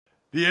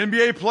The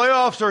NBA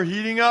playoffs are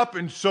heating up,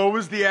 and so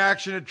is the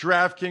action at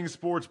DraftKings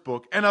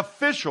Sportsbook, an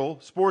official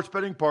sports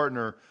betting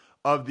partner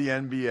of the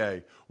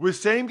NBA. With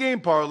same-game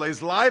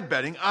parlays, live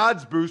betting,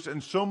 odds boosts,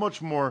 and so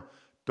much more,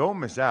 don't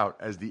miss out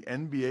as the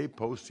NBA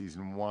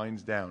postseason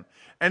winds down.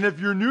 And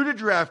if you're new to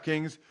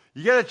DraftKings,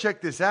 you got to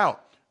check this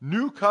out.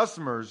 New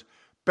customers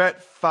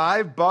bet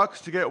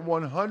 $5 to get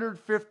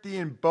 $150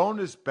 in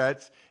bonus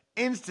bets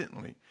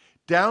instantly.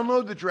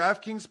 Download the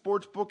DraftKings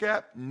Sportsbook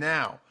app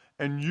now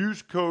and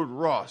use code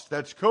ROSS.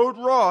 That's code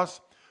ROSS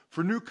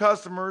for new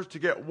customers to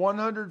get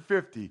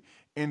 $150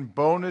 in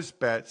bonus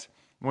bets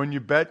when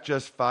you bet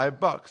just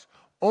 $5.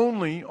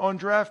 Only on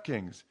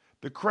DraftKings.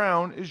 The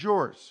crown is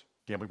yours.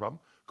 Gambling problem?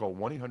 Call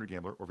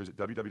 1-800-GAMBLER or visit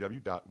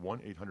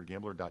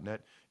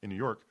www.1800gambler.net. In New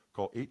York,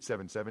 call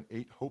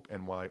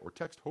 877-8-HOPE-NY or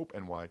text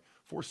HOPE-NY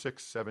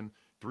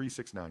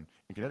 467-369.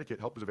 In Connecticut,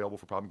 help is available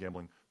for problem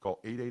gambling. Call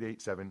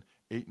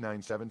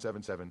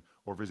 888-7-897-7777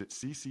 or visit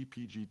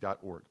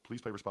ccpg.org. Please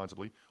play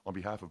responsibly on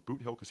behalf of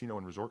Boot Hill Casino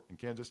and Resort in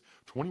Kansas.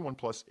 21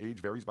 plus, age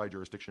varies by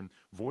jurisdiction.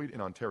 Void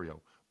in Ontario.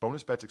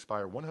 Bonus bets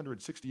expire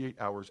 168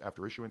 hours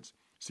after issuance.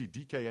 See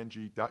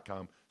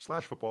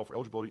dkng.com/football for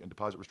eligibility and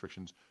deposit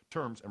restrictions,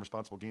 terms, and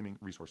responsible gaming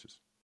resources.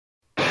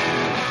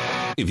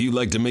 If you'd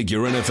like to make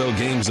your NFL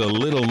games a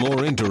little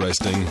more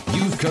interesting,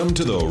 you've come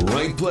to the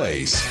right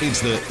place.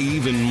 It's the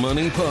Even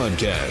Money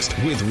Podcast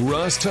with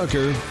Ross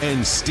Tucker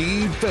and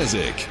Steve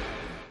Fezzik.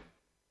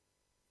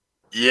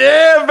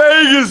 Yeah,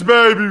 Vegas,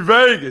 baby,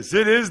 Vegas.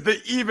 It is the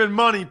Even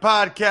Money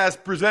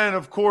Podcast, presented,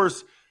 of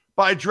course,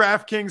 by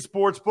DraftKings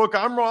Sportsbook.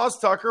 I'm Ross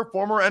Tucker,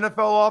 former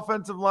NFL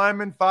offensive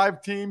lineman,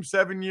 5 teams,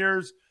 7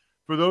 years.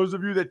 For those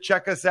of you that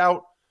check us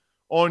out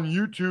on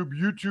YouTube,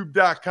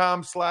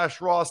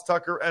 youtube.com/Ross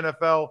Tucker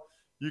NFL.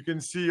 You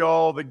can see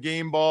all the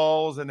game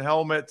balls and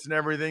helmets and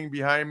everything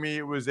behind me.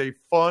 It was a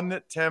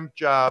fun temp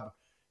job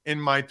in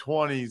my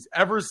 20s.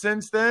 Ever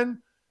since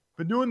then,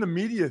 been doing the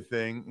media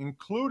thing,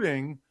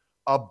 including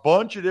a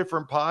bunch of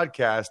different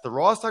podcasts. The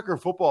Ross Tucker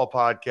Football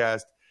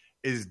Podcast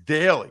is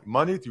daily,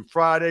 Monday through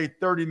Friday,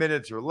 30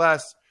 minutes or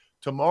less.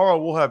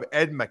 Tomorrow we'll have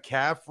Ed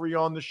McCaffrey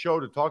on the show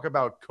to talk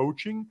about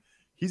coaching.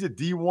 He's a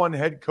D1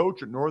 head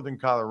coach at Northern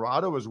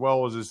Colorado, as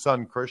well as his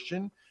son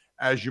Christian,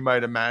 as you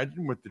might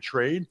imagine, with the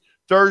trade.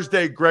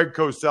 Thursday, Greg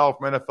Cosell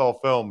from NFL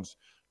Films.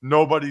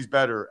 Nobody's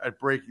better at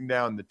breaking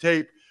down the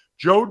tape.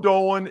 Joe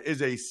Dolan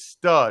is a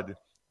stud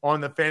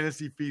on the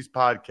Fantasy Feast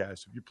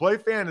podcast. If you play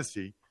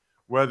fantasy,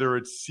 whether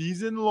it's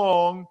season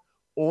long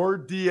or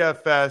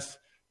DFS,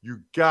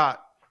 you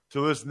got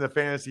to listen to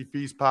Fantasy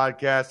Feast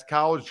podcast.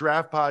 College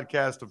Draft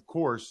podcast, of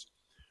course.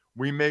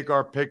 We make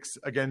our picks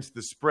against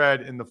the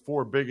spread in the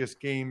 4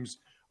 biggest games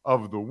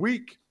of the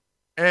week.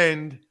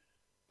 And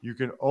you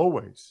can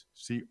always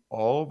see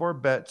all of our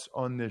bets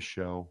on this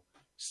show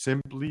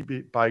simply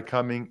by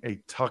becoming a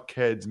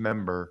Tuckheads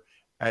member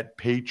at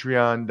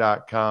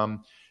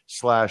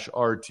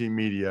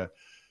patreon.com/RTmedia.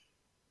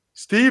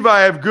 Steve,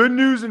 I have good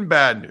news and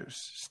bad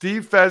news.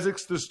 Steve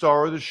Fezzik's the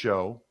star of the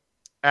show,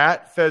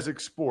 at Fezzik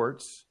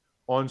Sports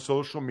on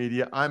social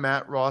media. I'm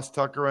at Ross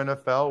Tucker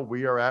NFL.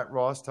 We are at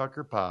Ross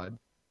Tucker Pod.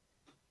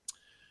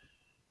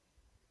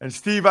 And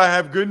Steve, I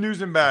have good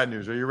news and bad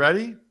news. Are you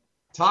ready?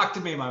 Talk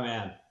to me, my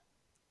man.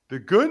 The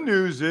good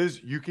news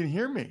is you can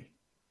hear me.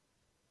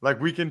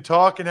 Like, we can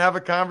talk and have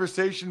a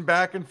conversation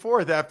back and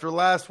forth after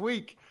last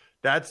week.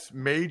 That's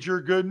major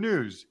good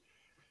news.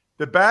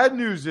 The bad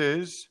news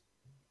is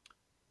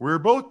we're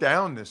both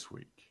down this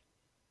week.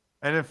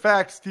 And in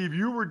fact, Steve,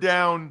 you were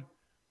down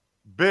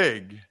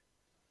big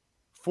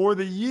for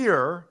the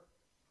year.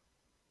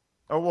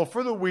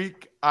 For the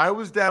week, I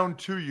was down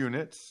 2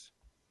 units.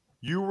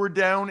 You were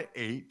down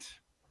 8.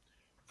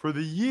 For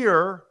the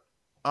year,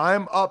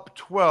 I'm up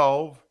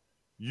 12.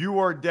 You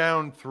are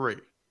down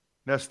 3.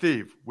 Now,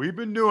 Steve, we've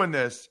been doing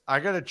this, I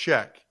got to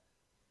check,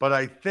 but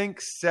I think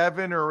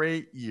 7 or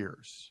 8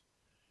 years.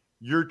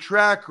 Your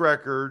track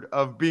record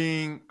of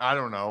being, I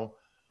don't know,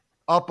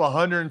 up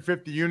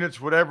 150 units,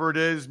 whatever it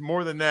is,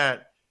 more than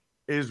that,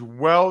 is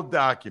well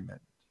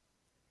documented.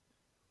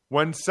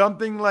 When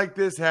something like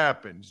this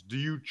happens, do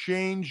you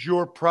change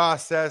your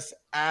process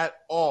at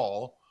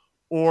all,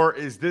 or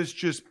is this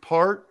just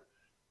part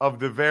of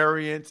the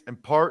variance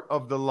and part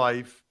of the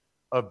life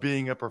of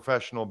being a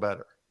professional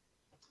bettor?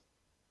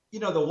 You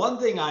know, the one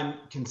thing I'm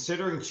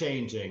considering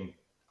changing,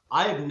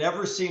 I have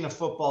never seen a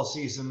football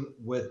season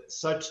with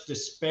such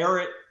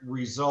disparate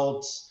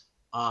results,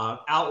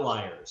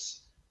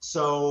 outliers.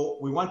 So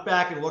we went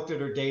back and looked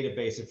at our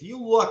database. If you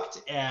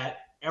looked at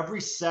every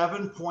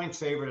 7-point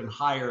favorite and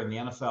higher in the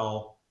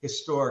NFL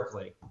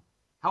historically,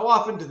 how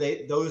often do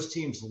those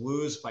teams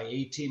lose by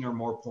 18 or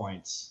more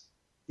points?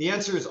 The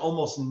answer is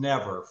almost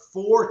never.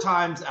 4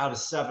 times out of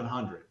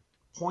 700.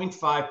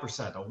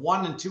 0.5%, a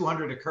 1 in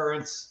 200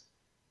 occurrence.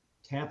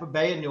 Tampa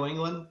Bay and New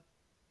England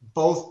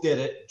both did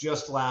it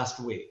just last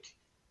week.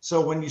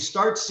 So when you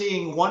start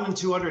seeing 1 in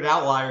 200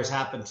 outliers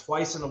happen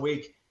twice in a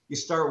week, you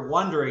start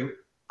wondering,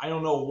 I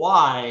don't know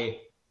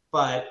why,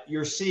 but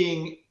you're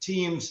seeing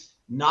teams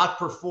not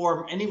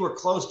perform anywhere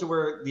close to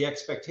where the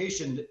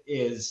expectation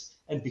is.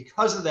 And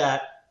because of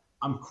that,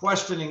 I'm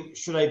questioning,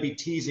 should I be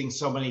teasing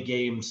so many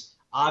games?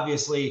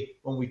 Obviously,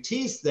 when we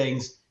tease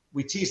things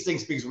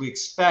because we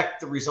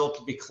expect the result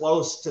to be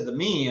close to the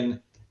mean,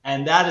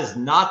 and that has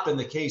not been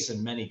the case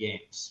in many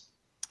games.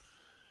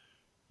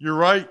 You're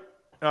right.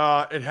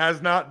 It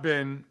has not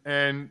been,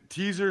 and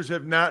teasers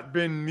have not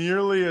been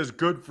nearly as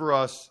good for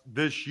us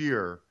this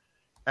year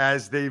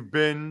as they've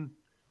been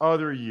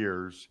other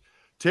years.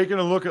 Taking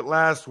a look at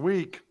last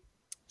week,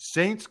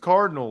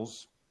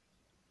 Saints-Cardinals,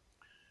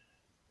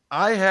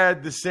 I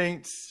had the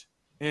Saints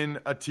in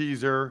a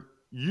teaser.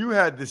 You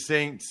had the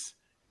Saints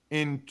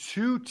in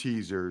 2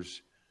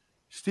 teasers.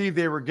 Steve,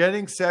 they were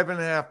getting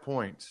 7.5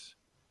 points.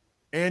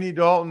 Andy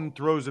Dalton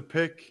throws a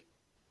pick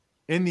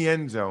in the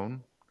end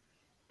zone,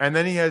 and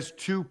then he has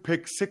 2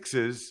 pick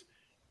sixes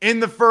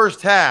in the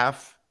first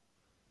half,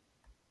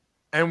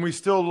 and we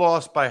still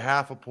lost by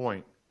half a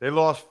point. They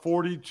lost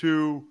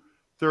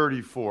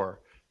 42-34.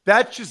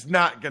 That's just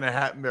not going to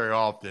happen very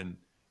often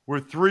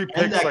with 3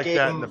 picks like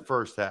that in the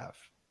first half.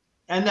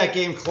 And that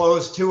game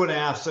closed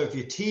 2.5. So if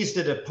you teased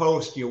it at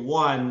post, you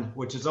won,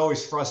 which is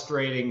always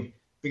frustrating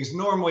because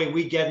normally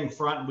we get in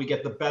front and we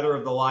get the better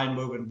of the line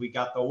move, and we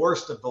got the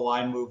worst of the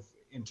line move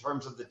in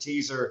terms of the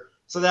teaser.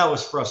 So that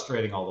was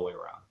frustrating all the way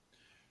around.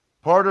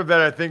 Part of that,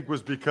 I think,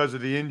 was because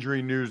of the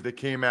injury news that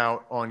came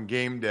out on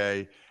game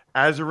day.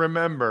 As a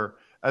reminder,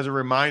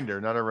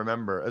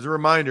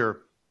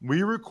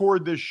 we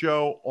record this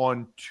show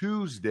on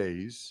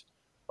Tuesdays,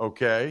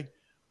 okay?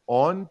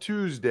 On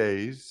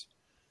Tuesdays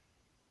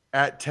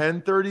at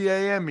 10:30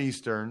 a.m.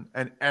 Eastern,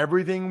 and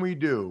everything we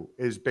do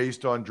is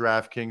based on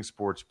DraftKings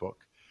Sportsbook.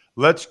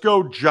 Let's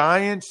go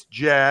Giants,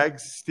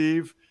 Jags,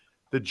 Steve.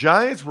 The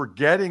Giants were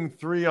getting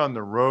 3 on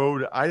the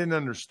road. I didn't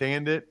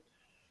understand it.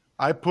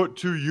 I put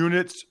 2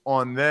 units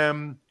on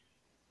them.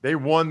 They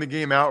won the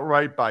game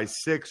outright by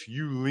 6.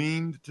 You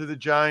leaned to the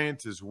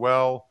Giants as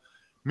well.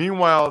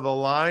 Meanwhile, the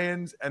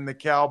Lions and the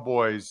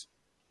Cowboys,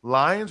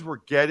 Lions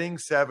were getting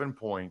 7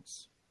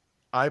 points.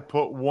 I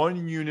put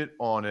 1 unit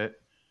on it.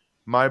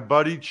 My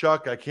buddy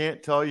Chuck, I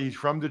can't tell you, he's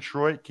from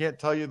Detroit, can't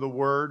tell you the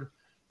word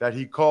that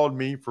he called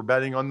me for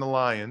betting on the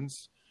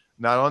Lions,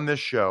 not on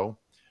this show.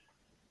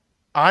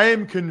 I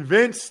am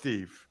convinced,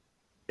 Steve,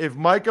 if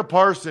Micah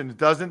Parsons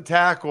doesn't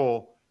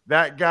tackle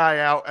that guy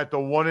out at the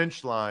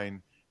 1-inch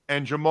line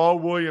and Jamal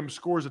Williams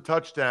scores a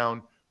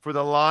touchdown for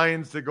the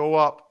Lions to go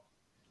up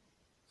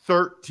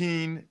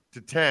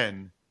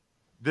 13-10,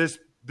 this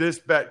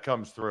bet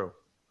comes through.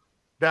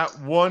 That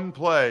one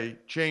play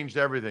changed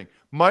everything.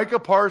 Micah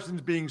Parsons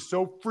being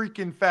so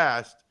freaking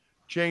fast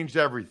changed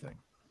everything.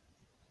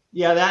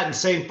 Yeah, that and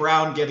St.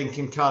 Brown getting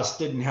concussed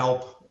didn't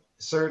help.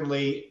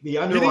 Certainly, the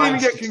underlying.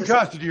 He didn't even get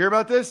concussed. Did you hear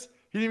about this?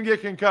 He didn't even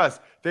get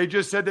concussed. They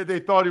just said that they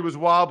thought he was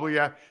wobbly.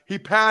 He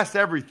passed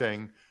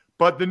everything,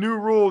 but the new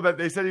rule that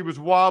they said he was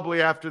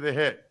wobbly after the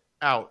hit,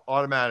 out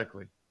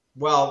automatically.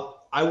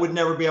 Well, I would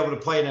never be able to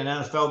play in an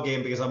NFL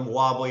game because I'm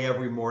wobbly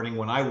every morning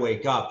when I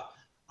wake up.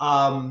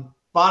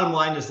 Bottom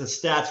line is the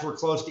stats were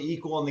close to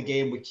equal in the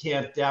game. We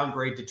can't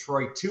downgrade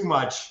Detroit too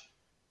much.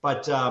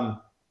 But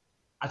I'll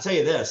tell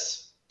you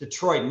this,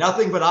 Detroit,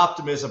 nothing but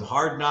optimism,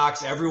 Hard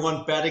Knocks,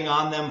 everyone betting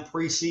on them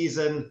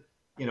preseason,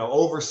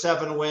 over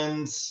 7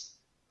 wins.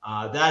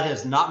 That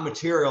has not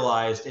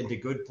materialized into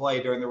good play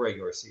during the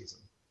regular season.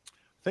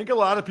 I think a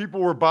lot of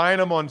people were buying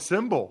them on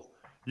Symbol.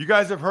 You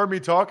guys have heard me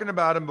talking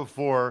about them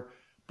before,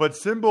 but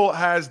Symbol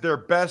has their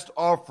best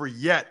offer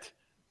yet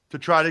to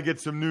try to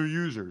get some new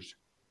users.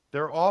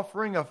 They're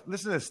offering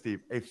listen to this, Steve,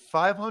 a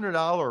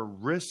 $500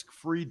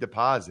 risk-free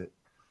deposit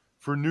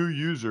for new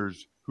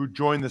users who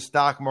join the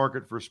stock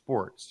market for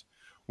sports.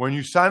 When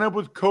you sign up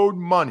with code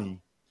MONEY,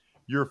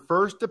 your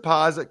first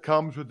deposit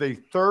comes with a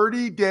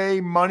 30-day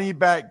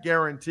money-back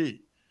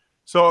guarantee.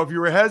 So if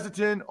you were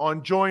hesitant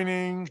on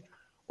joining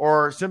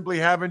or simply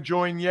haven't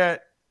joined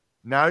yet,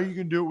 now you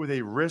can do it with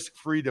a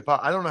risk-free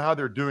deposit. I don't know how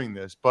they're doing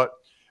this, but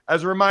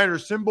as a reminder,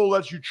 Symbol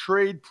lets you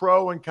trade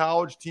pro and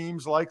college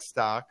teams like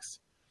stocks,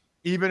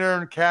 even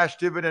earn cash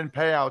dividend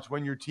payouts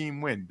when your team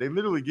wins. They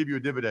literally give you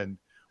a dividend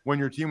when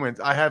your team wins.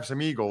 I have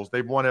some Eagles.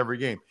 They've won every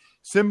game.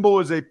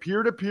 Symbol is a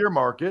peer-to-peer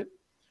market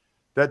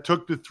that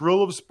took the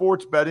thrill of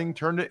sports betting,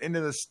 turned it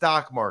into the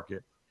stock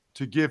market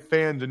to give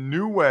fans a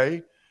new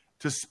way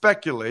to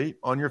speculate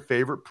on your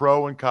favorite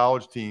pro and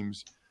college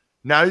teams.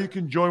 Now you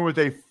can join with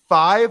a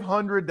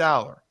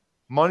 $500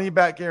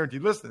 money-back guarantee.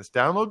 Listen to this.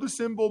 Download the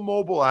Symbol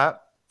mobile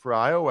app for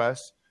iOS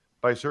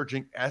by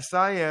searching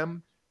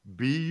SIMBULL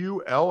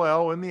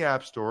in the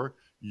App Store.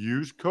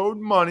 Use code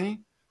MONEY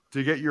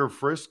to get your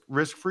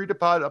risk-free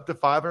deposit up to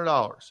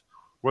 $500.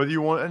 Whether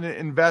you want to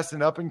invest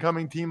in an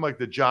up-and-coming team like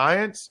the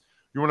Giants,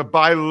 you want to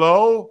buy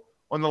low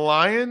on the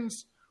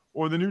Lions,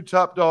 or the new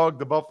top dog,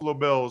 the Buffalo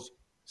Bills,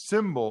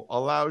 Symbol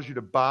allows you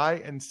to buy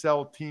and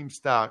sell team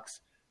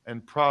stocks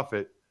and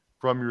profit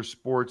from your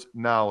sports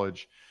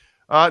knowledge.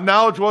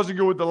 Knowledge wasn't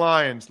good with the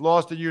Lions.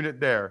 Lost a unit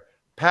there.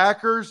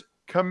 Packers,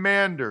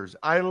 Commanders.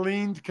 I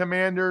leaned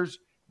Commanders.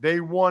 They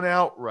won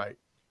outright.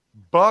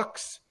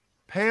 Bucks,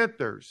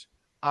 Panthers.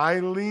 I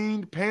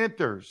leaned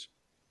Panthers.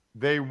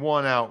 They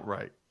won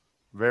outright.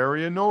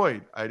 Very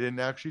annoyed. I didn't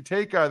actually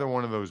take either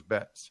one of those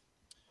bets.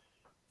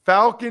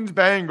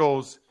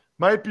 Falcons-Bengals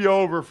might be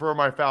over for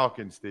my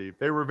Falcons, Steve.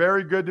 They were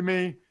very good to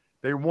me.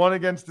 They won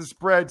against the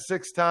spread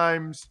 6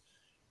 times.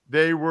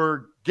 They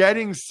were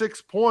getting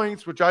 6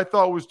 points, which I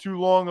thought was too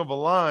long of a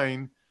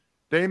line.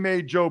 They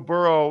made Joe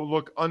Burrow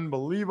look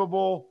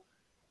unbelievable,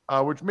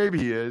 which maybe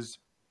he is.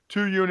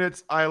 2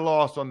 units I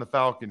lost on the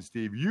Falcons,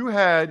 Steve. You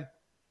had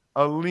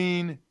a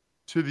lean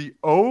to the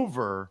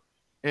over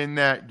in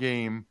that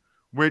game,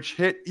 which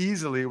hit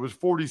easily. It was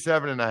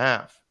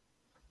 47.5.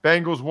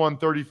 Bengals won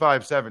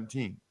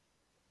 35-17.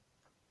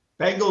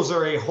 Bengals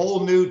are a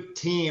whole new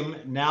team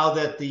now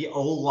that the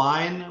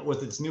O-line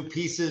with its new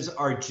pieces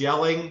are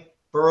gelling.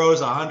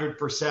 Burrow's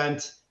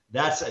 100%.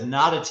 That's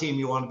not a team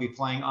you want to be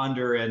playing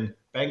under, and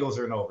Bengals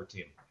are an over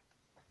team.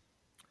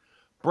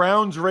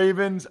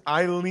 Browns-Ravens,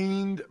 I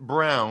leaned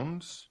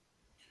Browns.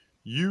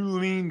 You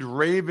leaned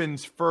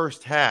Ravens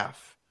first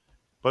half,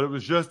 but it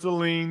was just a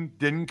lean.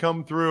 Didn't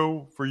come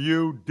through for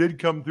you. Did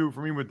come through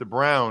for me with the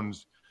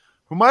Browns,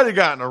 who might have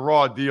gotten a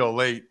raw deal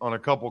late on a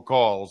couple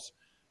calls.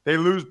 They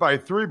lose by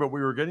 3, but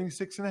we were getting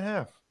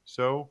 6.5.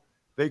 So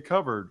they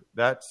covered.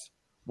 That's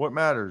what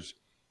matters.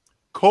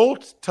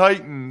 Colts,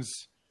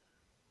 Titans.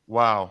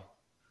 Wow.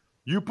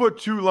 You put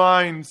 2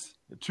 lines,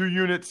 2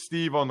 units,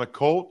 Steve, on the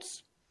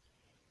Colts,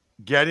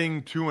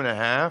 getting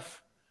 2.5.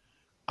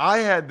 I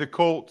had the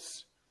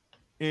Colts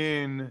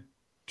in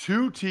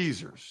 2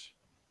 teasers.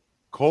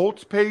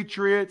 Colts,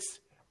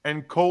 Patriots,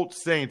 and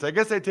Colts, Saints. I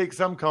guess I take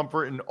some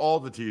comfort in all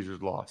the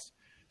teasers lost.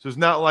 So it's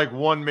not like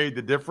one made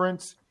the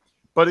difference.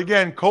 But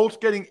again, Colts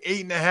getting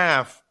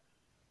 8.5.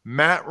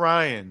 Matt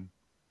Ryan,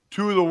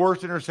 2 of the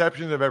worst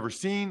interceptions I've ever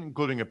seen,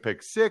 including a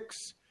pick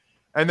 6.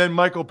 And then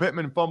Michael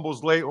Pittman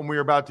fumbles late when we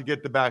were about to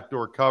get the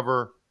backdoor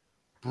cover.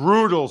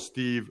 Brutal,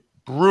 Steve.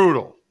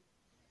 Brutal.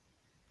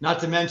 Not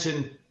to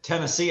mention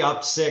Tennessee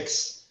up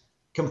 6,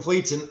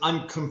 completes an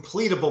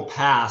uncompletable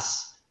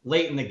pass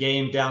late in the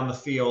game down the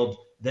field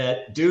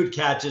that dude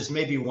catches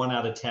maybe 1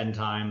 out of 10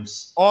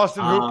 times.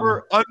 Austin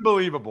Hooper,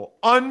 unbelievable.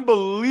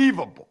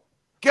 Unbelievable.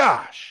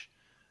 Gosh.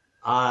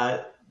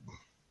 And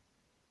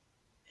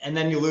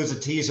then you lose a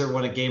teaser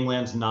when a game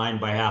lands 9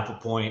 by half a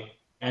point,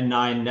 and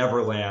 9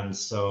 never lands.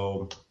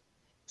 So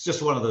it's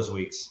just one of those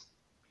weeks.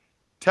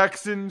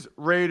 Texans,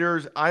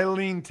 Raiders. I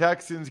lean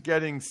Texans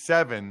getting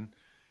 7.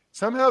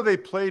 Somehow they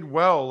played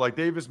well. Like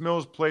Davis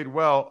Mills played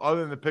well.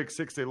 Other than the pick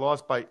 6, they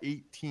lost by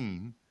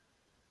 18.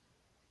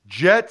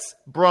 Jets,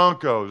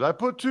 Broncos. I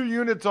put 2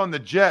 units on the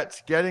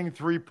Jets getting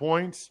 3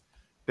 points.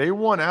 They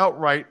won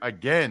outright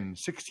again,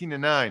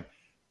 16-9.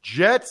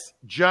 Jets,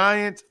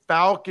 Giants,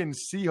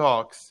 Falcons,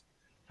 Seahawks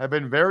have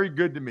been very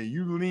good to me.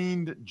 You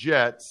leaned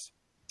Jets.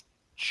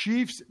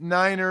 Chiefs,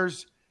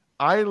 Niners.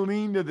 I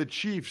leaned to the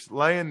Chiefs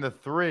laying the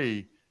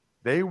 3.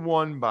 They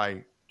won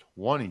by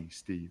 20,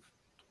 Steve.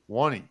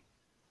 20.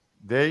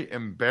 They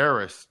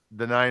embarrassed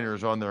the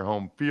Niners on their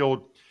home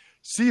field.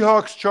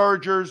 Seahawks,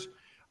 Chargers.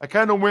 I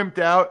kind of wimped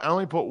out. I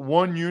only put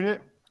 1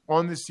 unit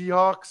on the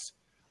Seahawks.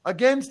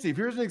 Again, Steve,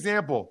 here's an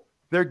example.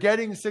 They're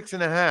getting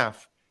 6.5.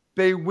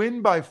 They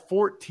win by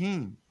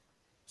 14.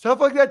 Stuff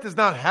like that does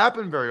not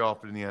happen very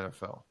often in the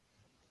NFL.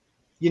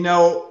 You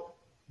know,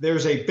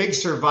 there's a big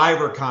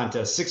survivor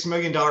contest, $6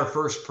 million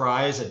first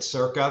prize at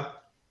Circa.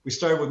 We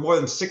started with more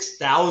than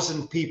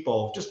 6,000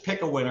 people. Just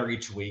pick a winner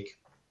each week.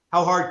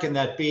 How hard can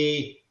that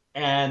be?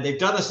 And they've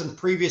done this in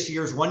previous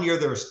years. One year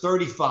there was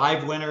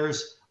 35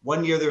 winners.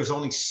 One year there was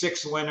only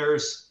 6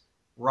 winners.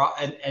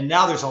 And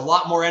now there's a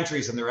lot more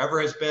entries than there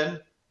ever has been.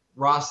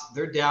 Ross,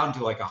 they're down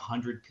to like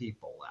 100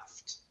 people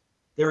left.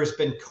 There has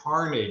been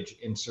carnage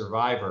in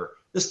Survivor.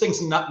 This thing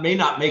may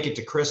not make it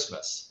to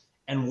Christmas.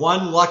 And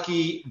one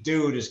lucky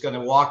dude is going to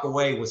walk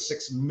away with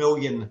 $6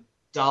 million,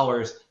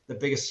 the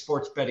biggest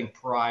sports betting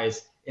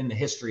prize in the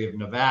history of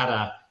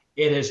Nevada.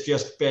 It has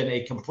just been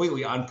a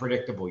completely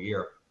unpredictable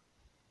year.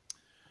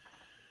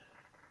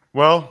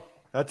 Well,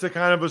 that's a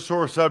kind of a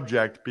sore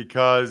subject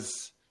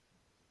because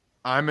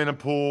I'm in a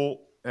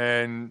pool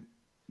and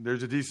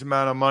there's a decent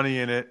amount of money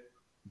in it,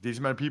 decent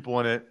amount of people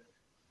in it,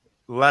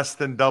 less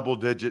than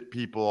double-digit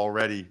people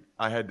already.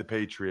 I had the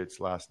Patriots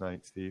last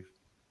night, Steve.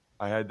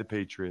 I had the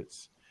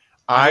Patriots.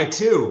 I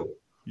too,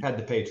 had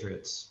the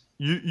Patriots.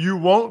 You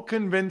won't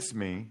convince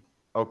me,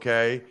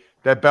 okay,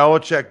 that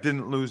Belichick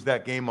didn't lose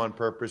that game on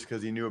purpose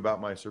because he knew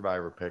about my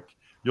Survivor pick.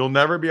 You'll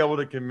never be able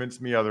to convince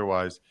me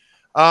otherwise.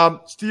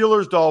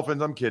 Steelers,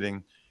 Dolphins, I'm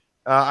kidding.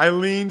 I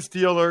leaned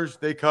Steelers.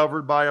 They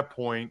covered by a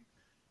point.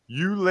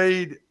 You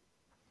laid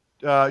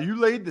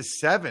the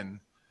 7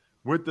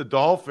 with the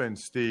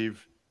Dolphins,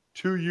 Steve.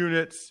 2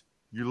 units.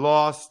 You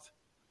lost.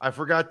 I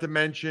forgot to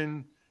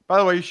mention, by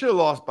the way, you should have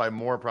lost by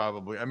more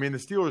probably. I mean, the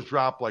Steelers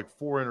dropped like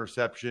 4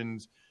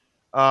 interceptions.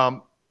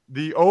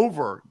 The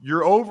over,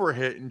 your over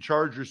hit in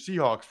Chargers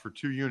Seahawks for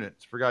 2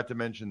 units. Forgot to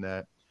mention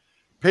that.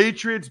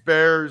 Patriots,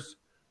 Bears.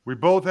 We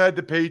both had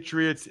the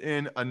Patriots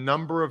in a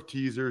number of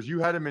teasers. You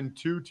had them in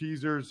 2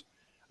 teasers.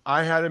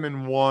 I had them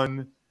in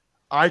 1.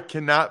 I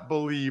cannot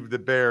believe the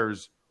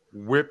Bears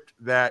whipped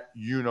that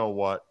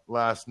you-know-what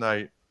last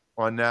night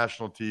on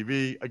national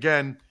TV.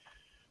 Again,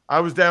 I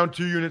was down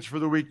 2 units for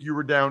the week. You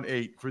were down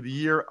 8. For the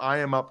year, I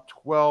am up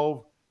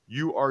 12.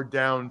 You are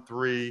down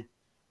 3.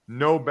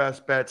 No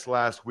best bets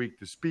last week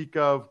to speak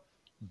of.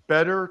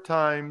 Better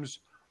times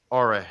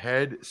are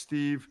ahead,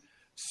 Steve.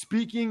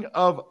 Speaking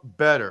of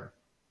better,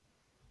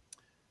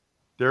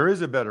 there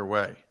is a better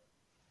way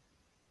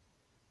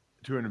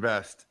to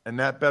invest, and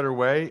that better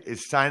way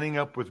is signing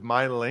up with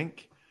my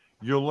link.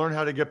 You'll learn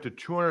how to get up to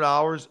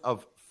 $200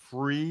 of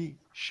free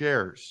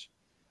shares.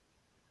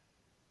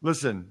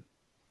 Listen,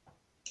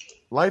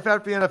 life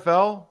after the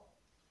NFL,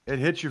 it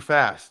hits you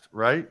fast,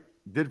 right?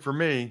 Did for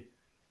me.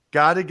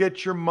 Got to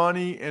get your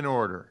money in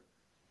order.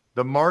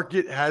 The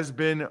market has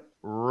been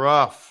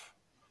rough.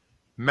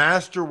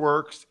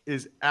 Masterworks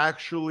is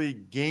actually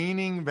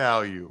gaining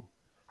value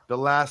the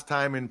last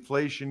time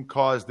inflation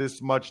caused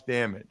this much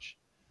damage.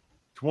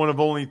 It's one of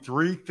only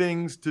 3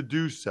 things to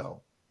do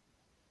so.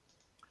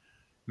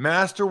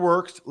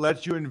 Masterworks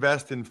lets you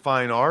invest in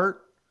fine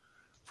art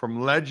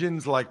from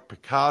legends like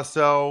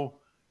Picasso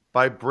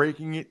by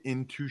breaking it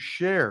into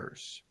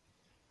shares.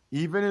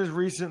 Even as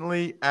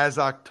recently as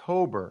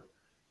October,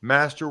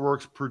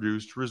 Masterworks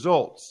produced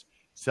results,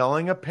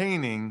 selling a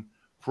painting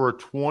for a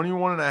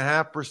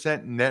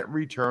 21.5% net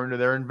return to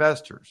their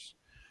investors.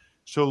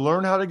 So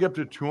learn how to get up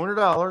to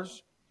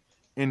 $200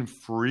 in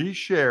free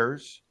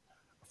shares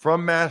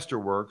from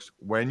Masterworks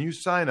when you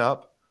sign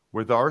up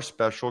with our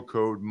special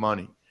code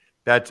MONEY.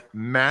 That's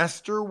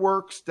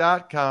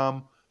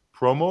masterworks.com,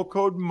 promo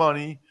code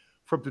MONEY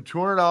for up to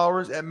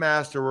 $200 at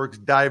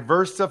Masterworks.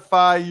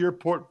 Diversify your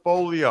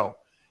portfolio.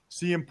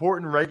 See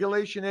important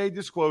Regulation A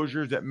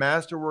disclosures at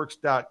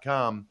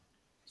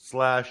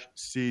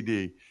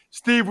masterworks.com/CD.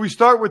 Steve, we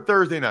start with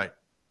Thursday night.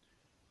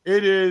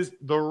 It is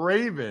the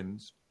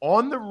Ravens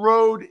on the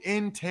road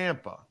in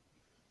Tampa,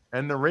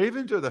 and the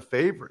Ravens are the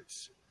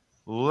favorites,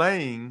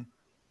 laying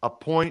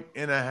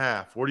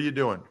 1.5. What are you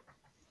doing?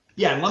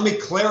 Yeah, and let me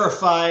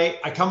clarify.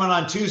 I come in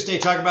on Tuesday,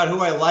 talk about who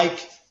I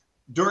like.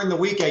 During the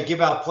week, I give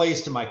out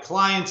plays to my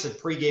clients at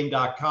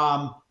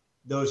pregame.com.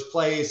 Those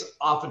plays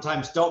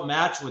oftentimes don't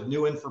match with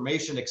new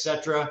information,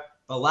 etc.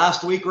 But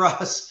last week,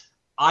 Ross,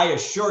 I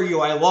assure you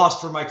I lost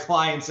for my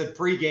clients at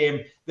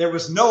pregame. There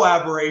was no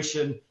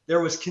aberration. There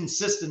was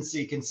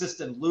consistency,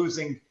 consistent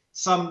losing.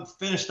 Some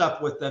finished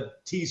up with the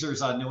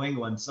teasers on New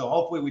England. So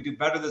hopefully we do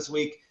better this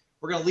week.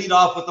 We're going to lead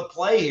off with a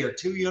play here.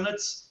 2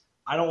 units.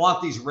 I don't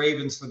want these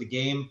Ravens for the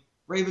game.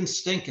 Ravens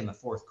stink in the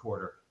fourth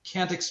quarter.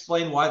 Can't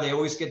explain why they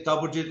always get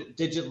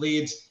double-digit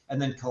leads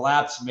and then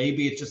collapse.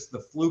 Maybe it's just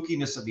the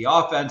flukiness of the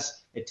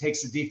offense. It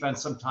takes the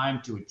defense some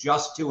time to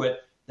adjust to it.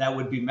 That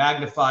would be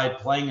magnified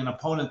playing an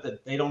opponent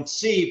that they don't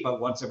see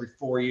but once every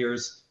 4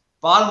 years.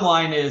 Bottom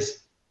line is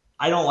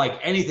I don't like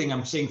anything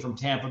I'm seeing from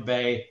Tampa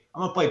Bay.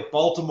 I'm going to play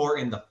Baltimore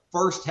in the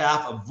first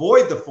half.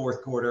 Avoid the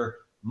fourth quarter.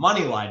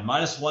 Money line,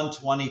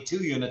 -120,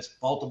 2 units,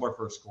 Baltimore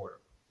first quarter.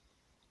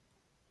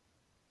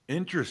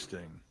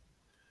 Interesting.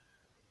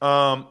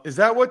 Is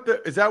that what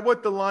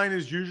the line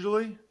is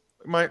usually?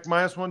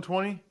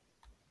 -120?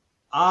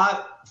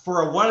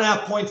 For a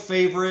 1.5 point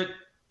favorite,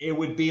 it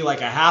would be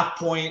like a half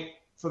point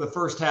for the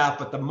first half,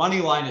 but the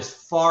money line is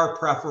far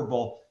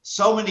preferable.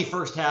 So many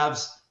first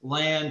halves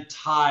land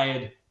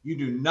tied. You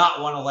do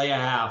not want to lay a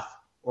half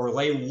or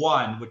lay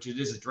 1, which it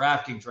is at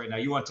DraftKings right now.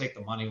 You want to take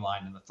the money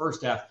line in the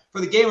first half.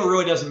 For the game, it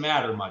really doesn't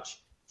matter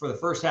much. For the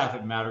first half,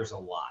 it matters a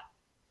lot.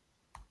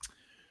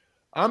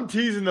 I'm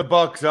teasing the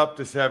Bucs up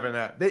to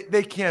 7.5.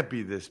 They can't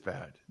be this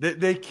bad.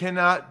 They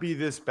cannot be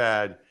this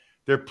bad.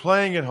 They're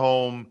playing at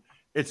home.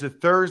 It's a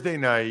Thursday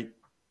night.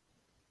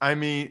 I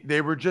mean,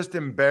 they were just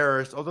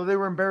embarrassed, although they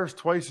were embarrassed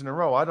twice in a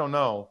row. I don't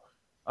know.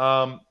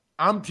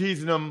 I'm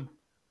teasing them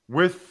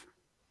with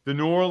the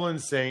New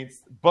Orleans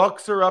Saints.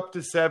 Bucs are up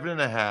to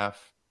 7.5.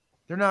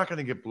 They're not going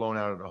to get blown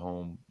out at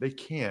home. They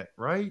can't,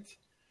 right?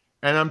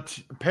 And I'm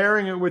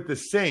pairing it with the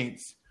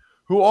Saints,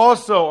 who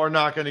also are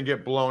not going to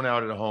get blown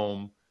out at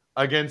home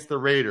against the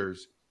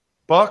Raiders.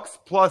 Bucs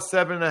plus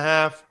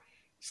 7.5,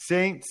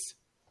 Saints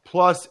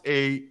plus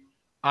 8.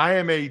 I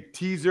am a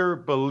teaser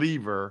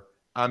believer.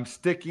 I'm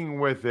sticking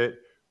with it.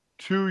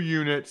 2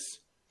 units.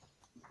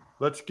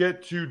 Let's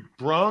get to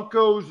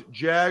Broncos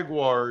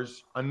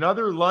Jaguars,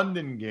 another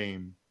London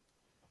game.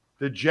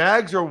 The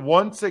Jags are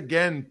once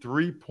again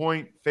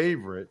 3-point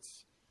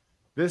favorites.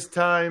 This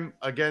time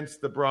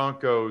against the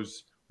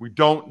Broncos. We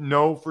don't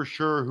know for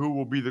sure who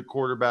will be the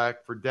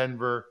quarterback for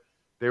Denver.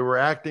 They were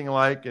acting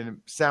like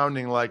and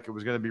sounding like it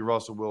was going to be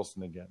Russell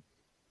Wilson again.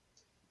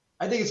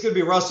 I think it's going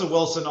to be Russell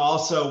Wilson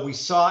also. We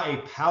saw a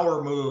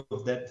power move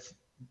that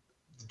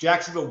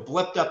Jacksonville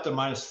blipped up to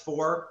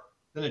 -4.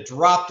 Then it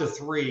dropped to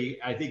 3.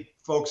 I think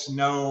folks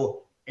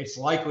know it's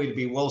likely to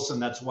be Wilson.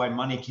 That's why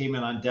money came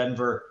in on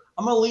Denver.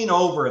 I'm going to lean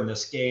over in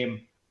this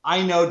game.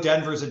 I know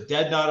Denver's a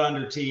dead nut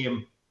under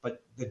team,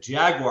 but the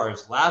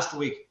Jaguars last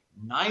week,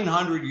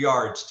 900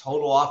 yards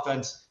total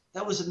offense.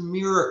 That was a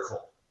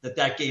miracle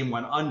that game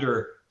went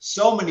under.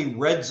 So many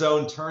red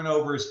zone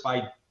turnovers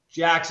by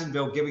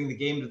Jacksonville, giving the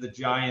game to the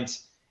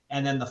Giants,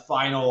 and then the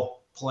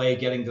final play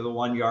getting to the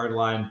 1 yard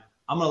line.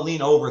 I'm going to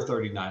lean over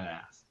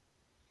 39.5.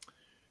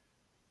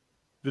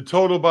 The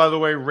total, by the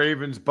way,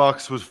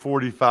 Ravens-Bucks was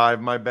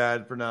 45. My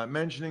bad for not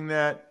mentioning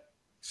that.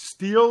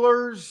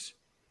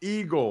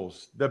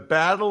 Steelers-Eagles, the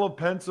Battle of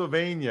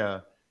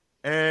Pennsylvania.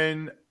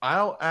 And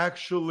I'll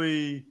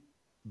actually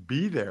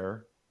be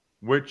there,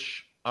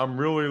 which I'm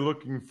really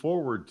looking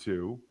forward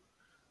to.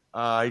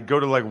 I go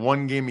to like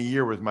one game a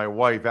year with my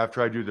wife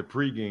after I do the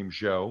pregame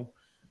show.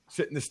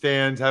 Sit in the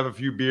stands, have a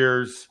few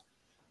beers,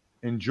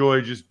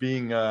 enjoy just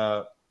being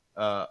a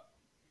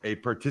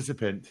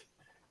participant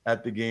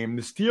at the game.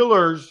 The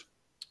Steelers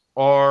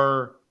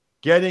are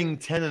getting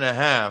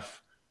 10.5.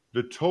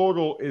 The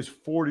total is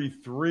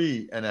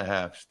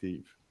 43.5,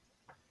 Steve.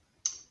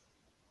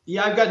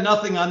 Yeah, I've got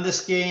nothing on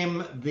this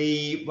game.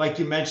 Like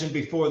you mentioned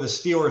before, the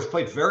Steelers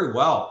played very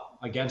well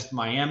against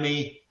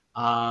Miami.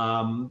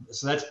 So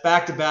that's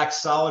back-to-back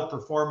solid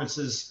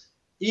performances.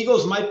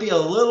 Eagles might be a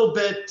little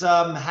bit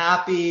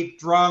happy,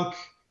 drunk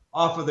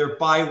off of their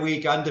bye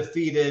week,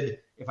 undefeated.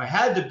 If I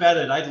had to bet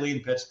it, I'd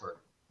lean Pittsburgh.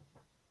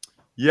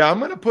 Yeah, I'm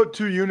going to put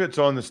 2 units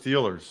on the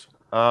Steelers.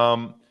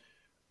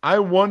 I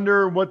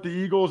wonder what the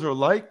Eagles are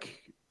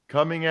like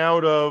coming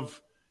out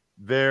of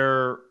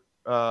their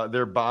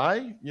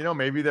bye. You know,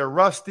 maybe they're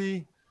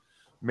rusty.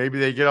 Maybe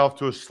they get off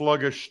to a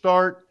sluggish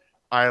start.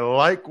 I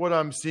like what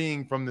I'm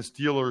seeing from the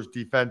Steelers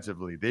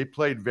defensively. They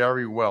played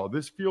very well.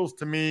 This feels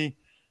to me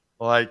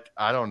like,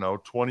 I don't know,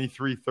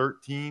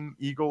 23-13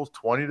 Eagles,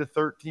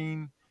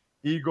 20-13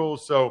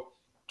 Eagles. So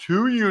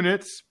 2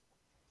 units,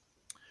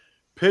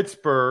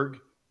 Pittsburgh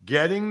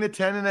getting the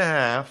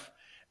 10.5,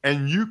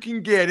 and you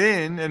can get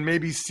in and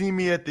maybe see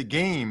me at the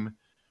game.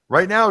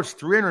 Right now it's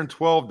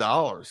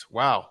 $312.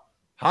 Wow.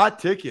 Hot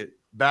ticket.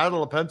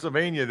 Battle of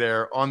Pennsylvania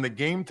there on the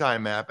Game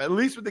Time app. At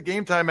least with the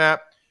Game Time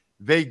app,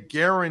 they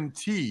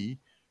guarantee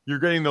you're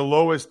getting the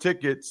lowest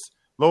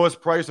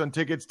price on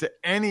tickets to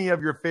any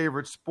of your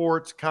favorite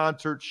sports,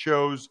 concerts,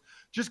 shows.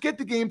 Just get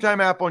the Game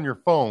Time app on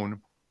your phone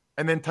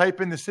and then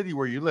type in the city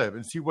where you live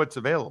and see what's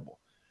available.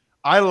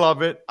 I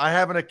love it. I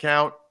have an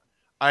account.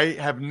 I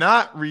have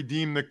not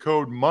redeemed the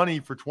code MONEY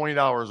for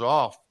 $20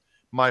 off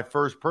my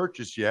first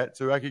purchase yet,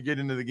 so I could get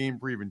into the game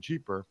for even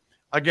cheaper.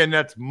 Again,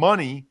 that's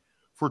MONEY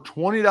for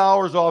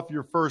 $20 off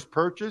your first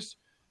purchase.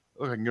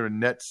 Look, I can go to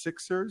Net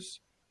Sixers.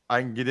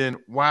 I can get in.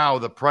 Wow,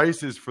 the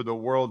prices for the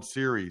World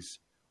Series.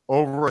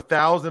 Over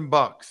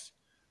 $1,000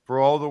 for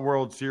all the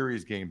World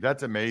Series games.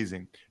 That's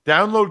amazing.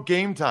 Download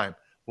Game Time.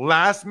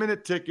 Last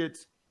minute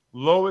tickets,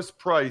 lowest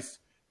price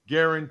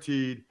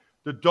guaranteed.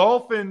 The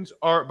Dolphins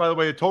are, by the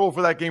way, the total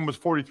for that game was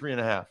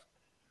 43.5.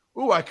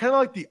 Ooh, I kind of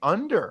like the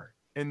under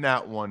in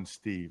that one,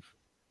 Steve.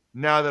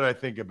 Now that I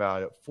think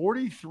about it,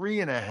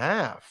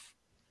 43.5.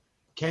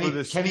 Kenny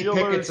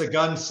Pickett's a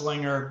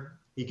gunslinger.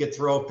 He could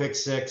throw a pick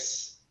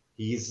six.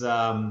 He's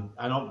I'm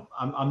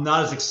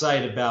not as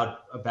excited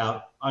about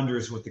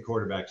unders with the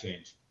quarterback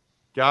change.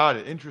 Got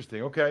it.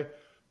 Interesting. Okay.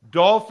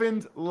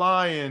 Dolphins,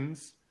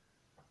 Lions.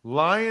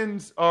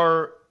 Lions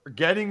are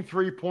getting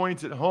 3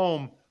 points at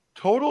home.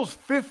 Total's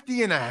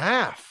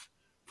 50.5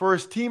 for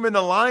his team in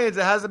the Lions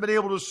that hasn't been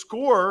able to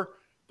score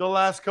the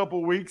last couple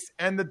of weeks,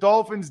 and the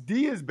Dolphins'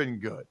 D has been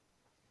good.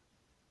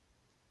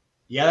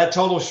 Yeah, that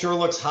total sure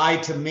looks high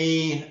to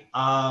me.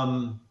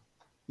 Can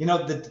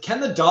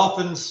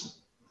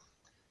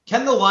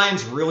the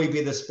Lions really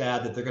be this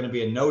bad that they're going to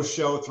be a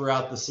no-show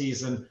throughout the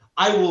season?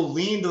 I will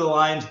lean to the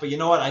Lions, but you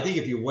know what? I think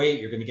if you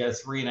wait, you're going to get a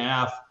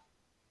 3.5.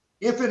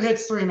 If it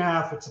hits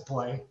 3.5, it's a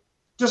play.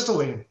 Just a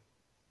lean.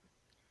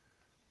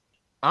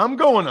 I'm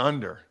going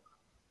under.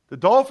 The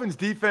Dolphins'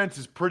 defense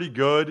is pretty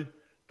good.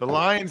 The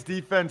Lions'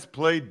 defense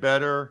played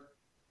better.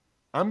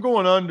 I'm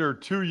going under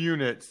 2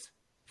 units,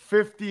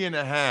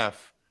 50.5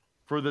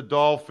 for the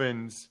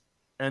Dolphins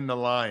and the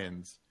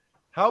Lions.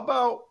 How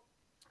about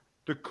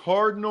the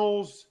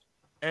Cardinals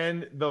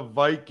and the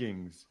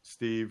Vikings,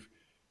 Steve?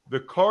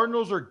 The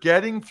Cardinals are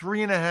getting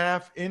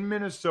 3.5 in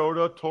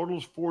Minnesota.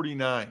 Total's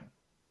 49.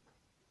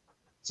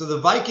 So the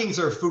Vikings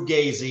are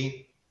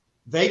fugazi.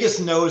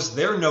 Vegas knows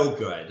they're no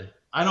good.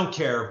 I don't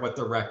care what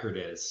the record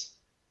is.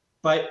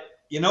 But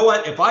you know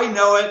what? If I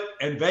know it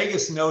and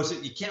Vegas knows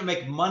it, you can't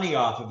make money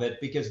off of it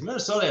because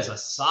Minnesota has a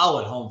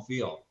solid home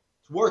field.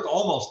 It's worth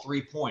almost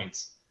 3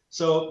 points.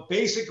 So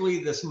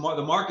basically,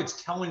 the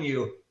market's telling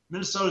you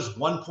Minnesota's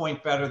 1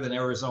 point better than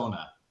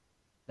Arizona.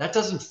 That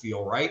doesn't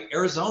feel right.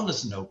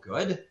 Arizona's no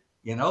good,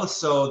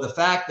 So the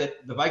fact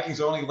that the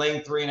Vikings are only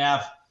laying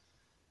 3.5,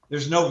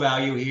 there's no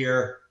value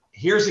here.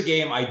 Here's a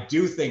game I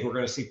do think we're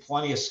going to see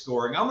plenty of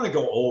scoring. I'm going to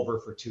go over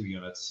for 2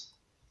 units.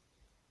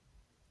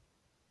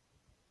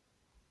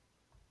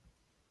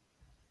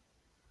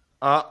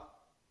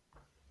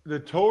 The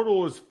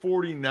total is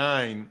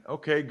 49.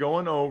 Okay,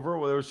 going over.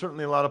 Well, there was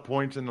certainly a lot of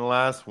points in the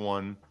last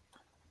one.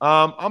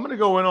 I'm going to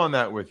go in on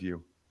that with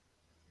you.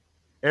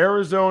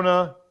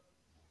 Arizona,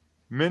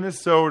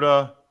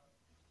 Minnesota,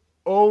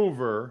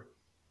 over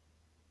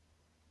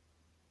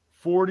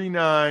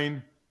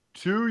 49,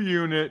 2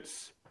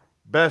 units,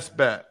 best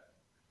bet.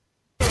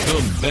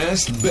 The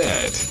best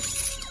bet.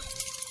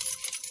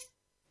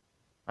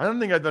 I don't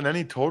think I've done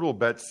any total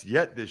bets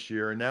yet this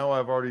year, and now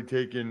I've already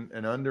taken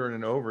an under and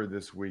an over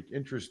this week.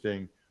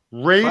 Interesting.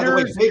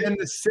 Raiders and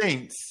the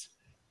Saints.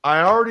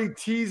 I already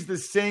teased the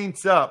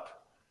Saints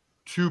up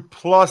to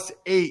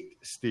 +8,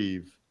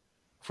 Steve,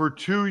 for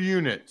 2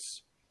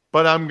 units.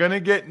 But I'm going to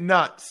get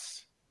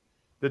nuts.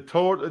 The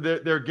total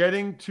they're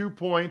getting 2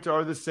 points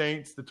are the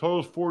Saints. The total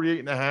is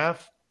 48.5.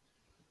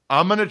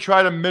 I'm going to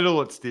try to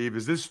middle it, Steve.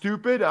 Is this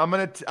stupid? I'm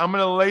going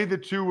to lay the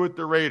 2 with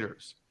the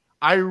Raiders.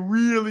 I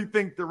really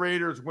think the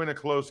Raiders win a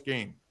close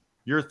game.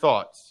 Your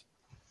thoughts?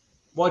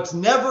 Well, it's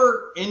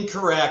never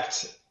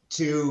incorrect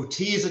to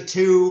tease a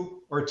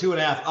 2 or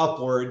 2.5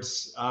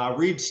 upwards.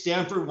 Read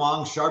Stanford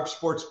Wong, Sharp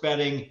Sports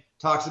Betting,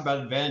 talks about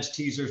advantage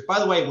teasers. By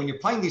the way, when you're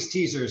playing these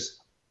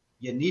teasers,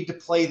 you need to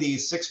play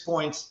these 6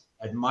 points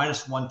at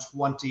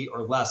 -120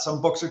 or less.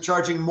 Some books are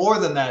charging more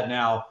than that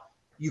now.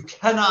 You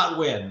cannot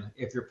win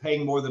if you're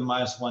paying more than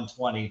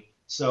 -120.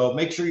 So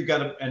make sure you've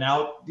got an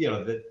out,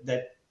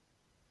 that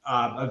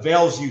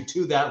avails you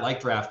to that,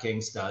 like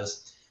DraftKings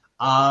does.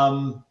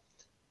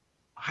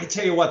 I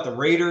tell you what, the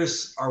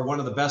Raiders are one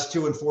of the best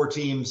 2 and 4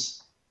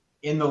 teams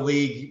in the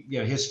league.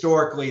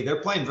 Historically,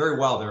 they're playing very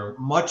well. They're a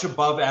much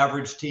above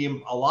average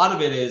team. A lot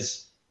of it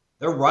is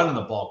they're running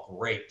the ball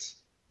great.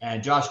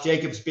 And Josh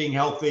Jacobs being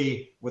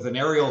healthy with an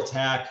aerial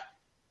attack,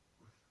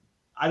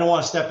 I don't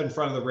want to step in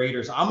front of the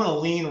Raiders. I'm going to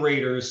lean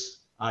Raiders,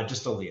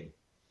 just a lean.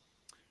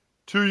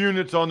 2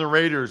 units on the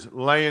Raiders,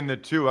 laying the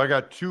 2. I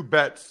got 2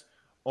 bets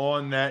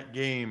on that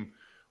game.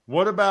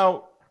 What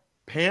about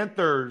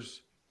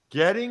Panthers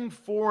getting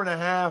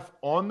 4.5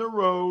 on the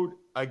road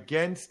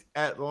against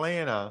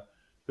Atlanta?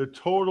 The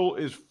total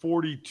is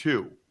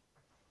 42.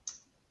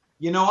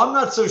 I'm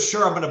not so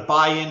sure I'm going to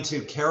buy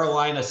into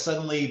Carolina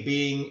suddenly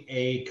being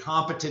a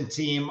competent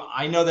team.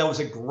 I know that was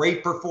a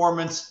great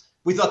performance.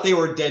 We thought they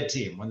were a dead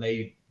team when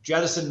they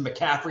jettisoned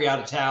McCaffrey out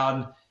of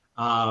town.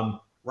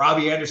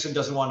 Robbie Anderson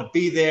doesn't want to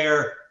be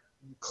there.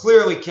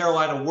 Clearly,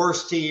 Carolina,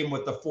 worst team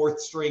with the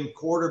 4th-string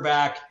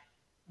quarterback.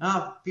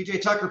 P.J.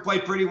 Tucker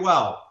played pretty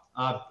well,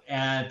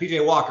 and P.J.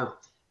 Walker.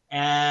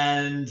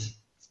 And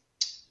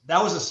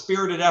that was a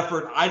spirited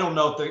effort. I don't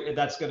know if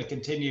that's going to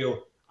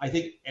continue. I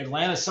think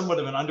Atlanta's somewhat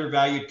of an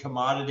undervalued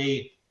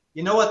commodity.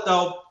 You know what,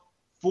 though?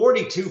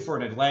 42 for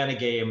an Atlanta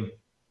game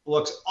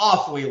looks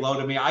awfully low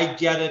to me. I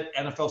get it.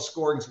 NFL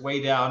scoring's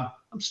way down.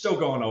 I'm still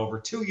going over.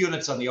 2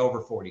 units on the over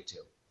 42.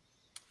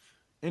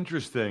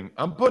 Interesting.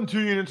 I'm putting 2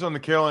 units on the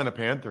Carolina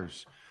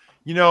Panthers.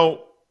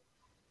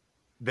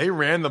 They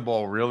ran the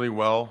ball really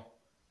well.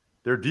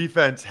 Their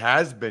defense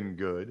has been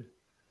good.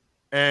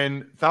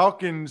 And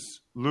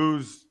Falcons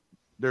lose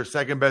their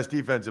second-best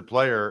defensive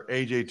player,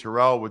 A.J.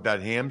 Terrell, with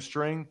that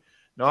hamstring.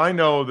 Now, I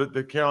know that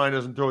the Carolina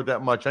doesn't throw it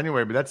that much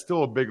anyway, but that's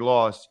still a big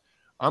loss.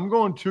 I'm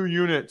going 2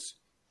 units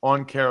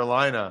on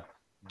Carolina,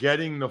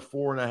 getting the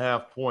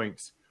 4.5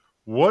 points.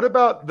 What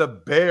about the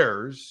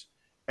Bears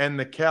and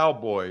the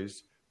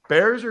Cowboys?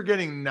 Bears are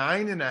getting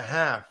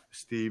 9.5,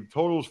 Steve.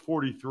 Total's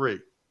 43.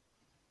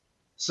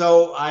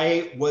 So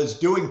I was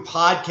doing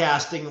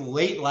podcasting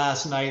late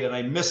last night, and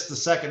I missed the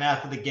second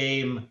half of the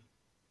game,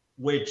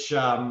 which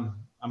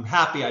I'm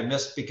happy I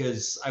missed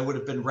because I would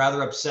have been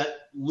rather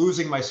upset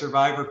losing my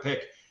survivor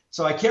pick.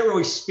 So I can't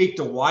really speak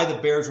to why the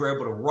Bears were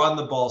able to run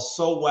the ball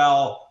so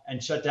well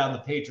and shut down the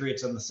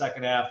Patriots in the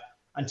second half.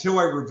 Until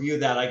I review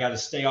that, I got to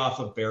stay off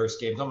of Bears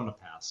games. I'm going to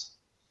pass.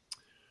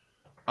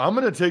 I'm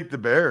going to take the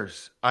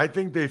Bears. I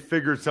think they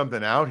figured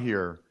something out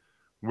here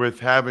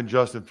with having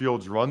Justin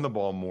Fields run the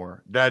ball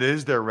more. That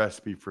is their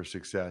recipe for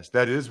success.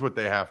 That is what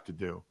they have to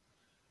do.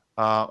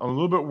 I'm a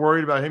little bit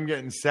worried about him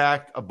getting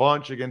sacked a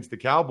bunch against the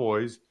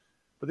Cowboys,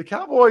 but the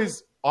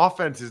Cowboys'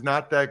 offense is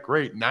not that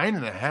great.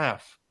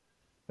 9.5.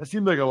 That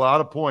seems like a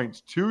lot of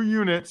points. 2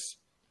 units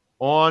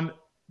on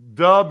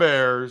the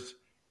Bears,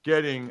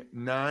 getting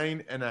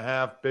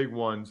 9.5 big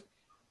ones.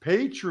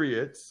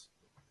 Patriots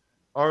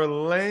are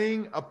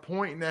laying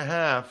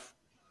 1.5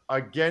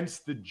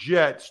 against the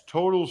Jets.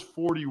 Totals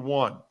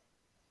 41.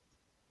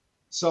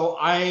 So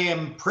I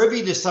am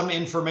privy to some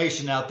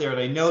information out there, and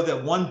I know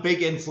that one big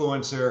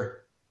influencer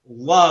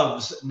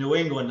loves New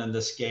England in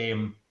this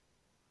game.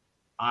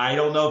 I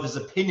don't know if his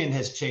opinion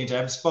has changed. I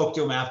haven't spoke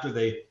to him after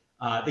the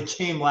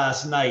game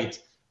last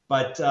night,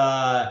 but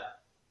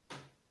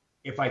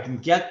if I can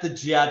get the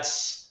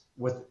Jets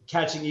with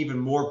catching even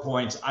more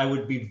points, I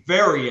would be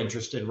very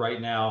interested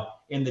right now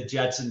in the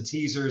Jets and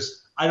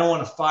teasers. I don't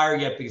want to fire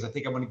yet because I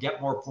think I'm going to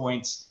get more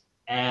points.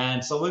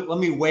 And so let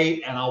me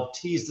wait, and I'll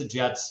tease the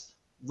Jets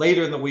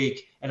later in the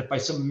week. And if by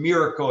some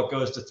miracle it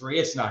goes to 3,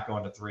 it's not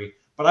going to 3.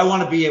 But I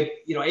want to be,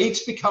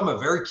 8's become a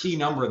very key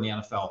number in the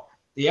NFL.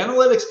 The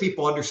analytics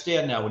people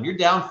understand now when you're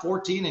down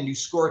 14 and you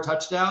score a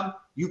touchdown,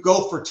 you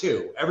go for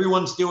 2.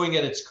 Everyone's doing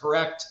it. It's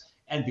correct.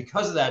 And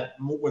because of that,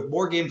 with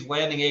more games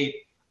landing 8,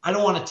 I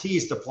don't want to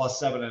tease the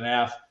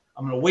 +7.5.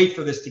 I'm going to wait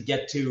for this to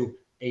get to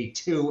a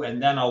 2,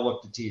 and then I'll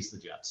look to tease the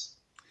Jets.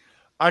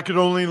 I could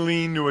only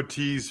lean to a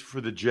tease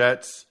for the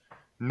Jets.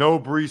 No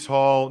Breece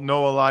Hall,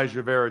 no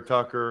Elijah Vera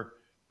Tucker.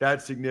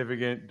 That's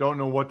significant. Don't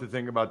know what to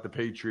think about the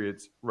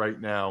Patriots right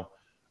now.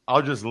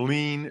 I'll just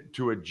lean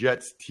to a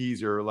Jets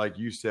teaser, like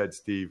you said,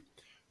 Steve.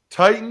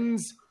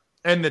 Titans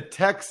and the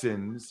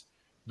Texans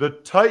The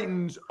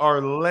Titans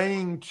are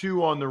laying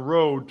 2 on the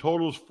road.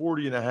 Totals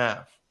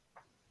 40.5.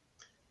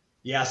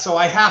 Yeah, so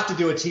I have to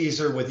do a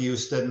teaser with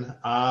Houston.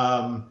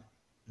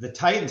 The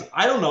Titans,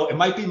 I don't know. It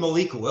might be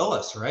Malik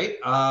Willis, right?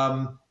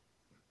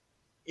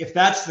 If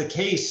that's the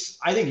case,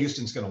 I think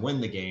Houston's going to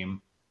win the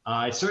game.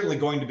 It's certainly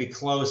going to be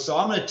close. So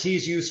I'm going to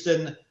tease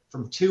Houston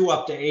from 2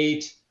 up to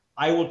 8.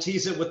 I will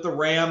tease it with the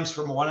Rams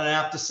from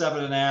 1.5 to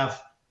 7.5.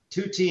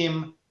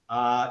 2-team.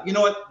 You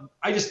know what?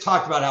 I just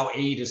talked about how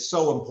 8 is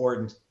so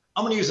important.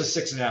 I'm going to use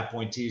a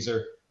 6.5-point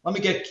teaser. Let me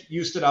get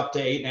Houston up to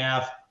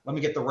 8.5. Let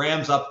me get the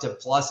Rams up to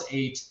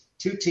 +8.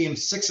 2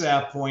 teams,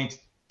 6.5-point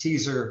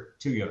teaser,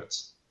 2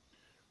 units.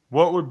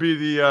 What would be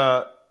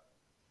the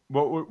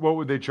what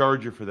would they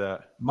charge you for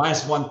that?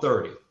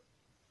 -130.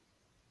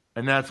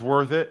 And that's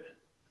worth it?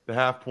 The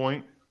half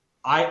point?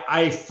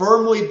 I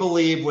firmly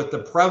believe with the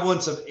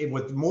prevalence of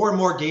with more and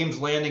more games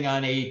landing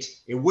on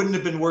 8, it wouldn't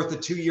have been worth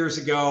it 2 years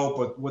ago,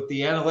 but with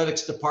the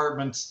analytics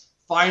departments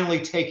finally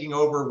taking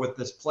over with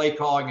this play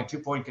calling and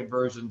 2-point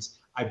conversions,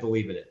 I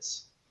believe it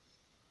is.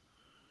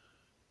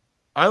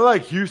 I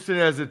like Houston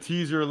as a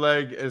teaser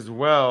leg as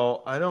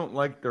well. I don't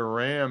like the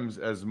Rams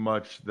as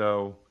much,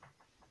 though.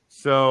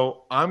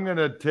 So I'm going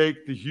to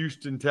take the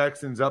Houston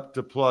Texans up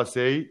to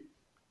 +8.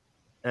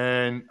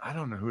 And I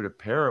don't know who to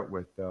pair it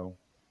with, though.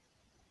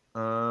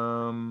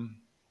 I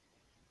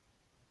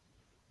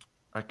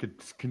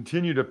could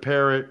continue to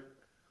pair it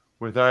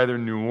with either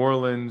New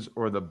Orleans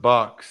or the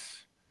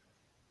Bucks,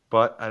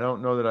 but I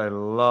don't know that I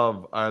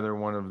love either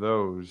one of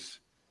those.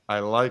 I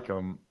like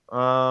them.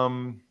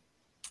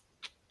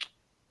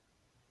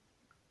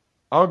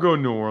 I'll go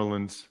New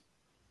Orleans.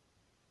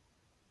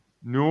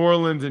 New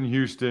Orleans and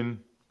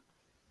Houston,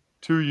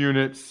 2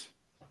 units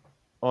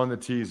on the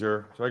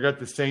teaser. So I got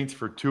the Saints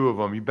for 2 of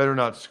them. You better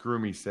not screw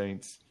me,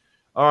 Saints.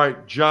 All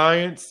right,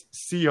 Giants,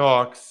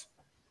 Seahawks.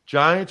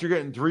 Giants are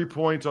getting 3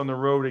 points on the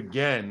road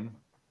again.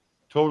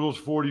 Totals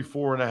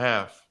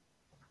 44.5.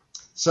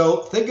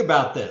 So think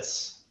about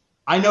this.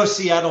 I know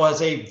Seattle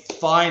has a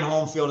fine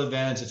home field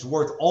advantage. It's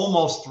worth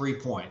almost 3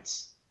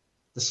 points.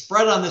 The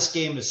spread on this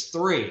game is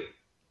 3.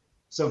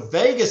 So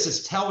Vegas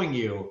is telling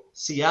you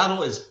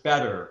Seattle is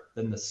better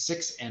than the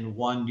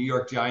 6-1 New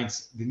York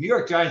Giants. The New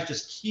York Giants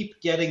just keep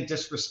getting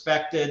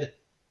disrespected.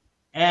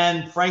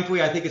 And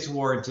frankly, I think it's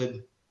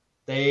warranted.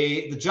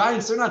 The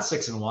Giants, they're not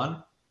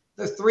 6-1.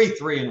 They're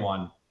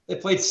 3-1. They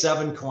played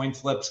 7 coin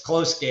flips,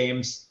 close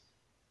games.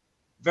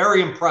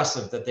 Very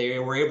impressive that they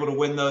were able to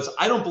win those.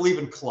 I don't believe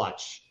in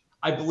clutch.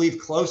 I believe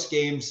close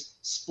games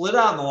split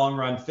out in the long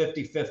run,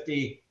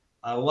 50-50.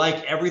 I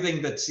like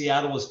everything that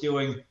Seattle is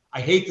doing. I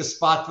hate the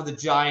spot for the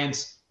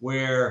Giants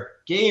where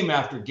game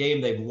after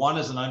game they've won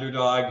as an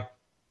underdog.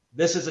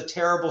 This is a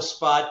terrible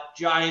spot.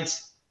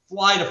 Giants,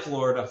 fly to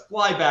Florida,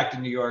 fly back to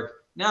New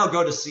York. Now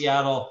go to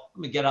Seattle.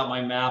 Let me get out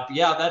my map.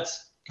 Yeah,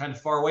 that's kind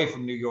of far away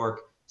from New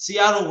York.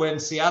 Seattle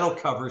wins. Seattle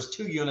covers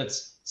 2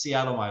 units.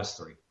 Seattle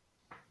 -3.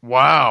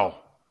 Wow.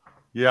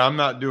 Yeah, I'm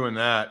not doing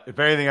that. If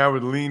anything, I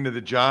would lean to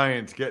the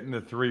Giants getting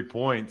the 3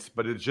 points,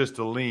 but it's just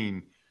a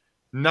lean.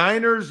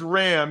 Niners,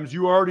 Rams.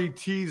 You already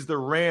teased the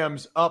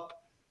Rams up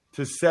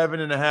to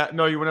 7.5.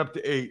 No, you went up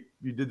to 8.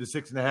 You did the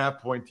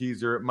 6.5-point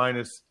teaser at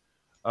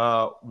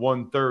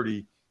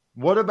 -130.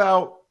 What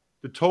about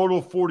the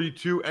total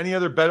 42? Any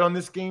other bet on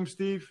this game,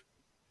 Steve?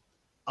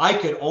 I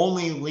could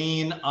only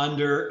lean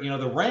under.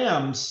 The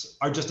Rams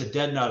are just a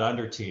dead nut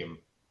under team.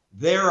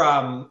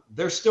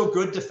 They're still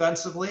good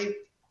defensively,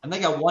 and they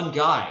got one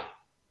guy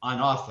on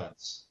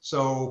offense.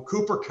 So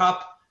Cooper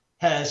Kupp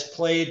has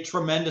played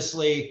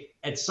tremendously.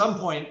 At some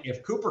point,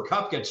 if Cooper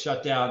Kupp gets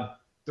shut down,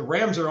 the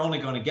Rams are only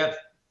going to get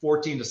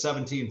 14 to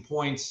 17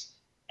 points.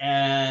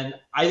 And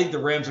I think the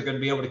Rams are going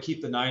to be able to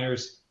keep the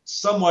Niners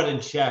somewhat in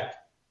check.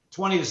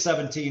 20 to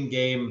 17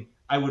 game,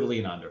 I would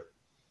lean under.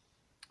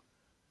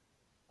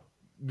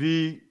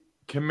 The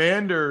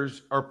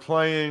Commanders are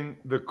playing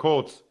the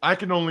Colts. I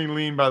can only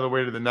lean, by the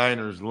way, to the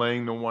Niners,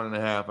 laying the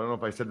 1.5. I don't know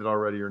if I said it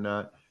already or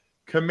not.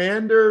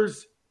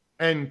 Commanders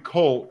and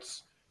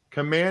Colts.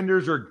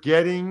 Commanders are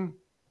getting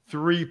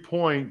 3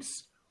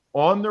 points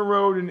on the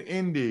road in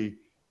Indy.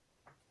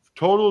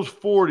 Totals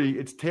 40.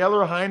 It's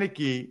Taylor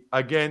Heineke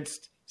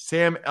against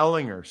Sam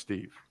Ehlinger,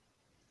 Steve.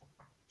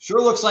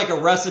 Sure looks like a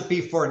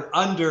recipe for an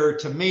under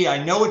to me.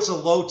 I know it's a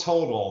low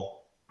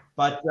total,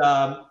 but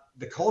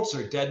the Colts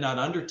are a dead nut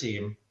under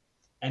team.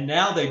 And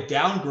now they've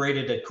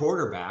downgraded at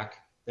quarterback.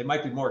 They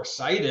might be more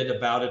excited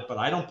about it, but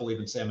I don't believe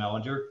in Sam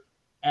Ehlinger.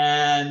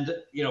 And,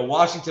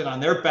 Washington on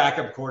their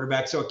backup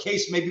quarterback. So a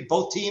case maybe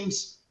both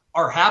teams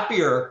are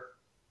happier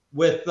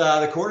with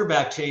the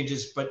quarterback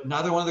changes, but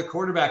neither one of the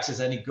quarterbacks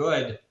is any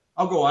good.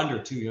 I'll go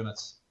under 2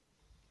 units.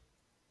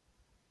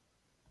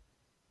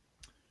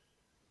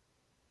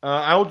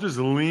 I'll just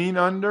lean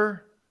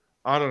under.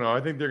 I don't know.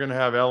 I think they're going to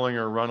have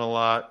Ehlinger run a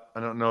lot. I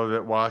don't know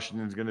that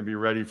Washington's going to be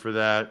ready for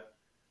that.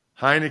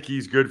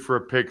 Heineke's good for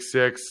a pick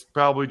 6.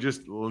 Probably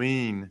just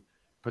lean,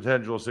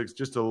 potential 6,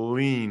 just a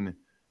lean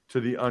to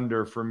the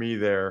under for me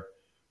there.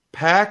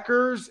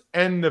 Packers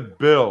and the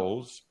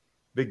Bills.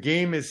 The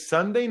game is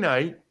Sunday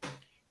night,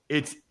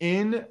 It's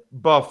in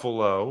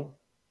Buffalo.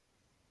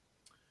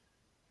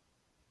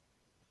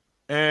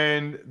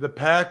 And the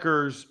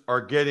Packers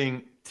are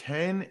getting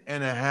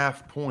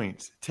 10.5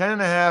 points.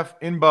 10.5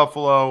 in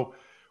Buffalo,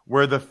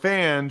 where the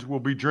fans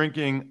will be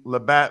drinking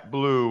Labatt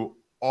Blue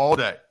all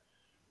day.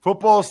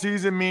 Football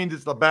season means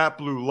it's Labatt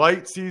Blue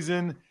Light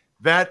season.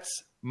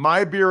 That's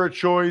my beer of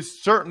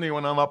choice, certainly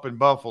when I'm up in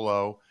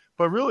Buffalo,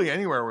 but really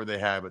anywhere where they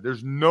have it.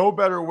 There's no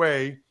better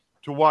way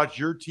to watch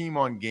your team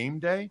on game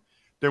day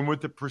than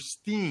with the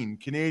pristine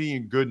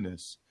Canadian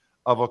goodness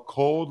of a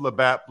cold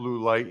Labatt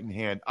Blue Light in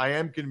hand. I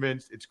am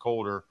convinced it's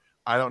colder.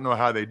 I don't know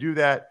how they do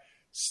that.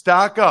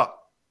 Stock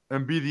up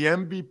and be the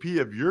MVP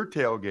of your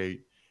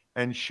tailgate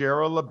and share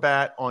a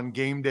Labatt on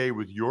game day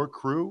with your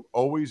crew.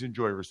 Always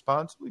enjoy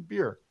responsibly.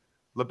 Beer,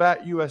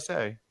 Labatt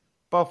USA,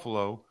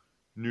 Buffalo,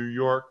 New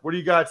York. What do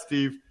you got,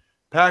 Steve?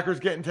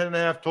 Packers getting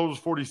 10.5, totals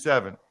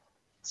 47.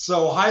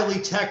 So highly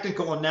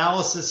technical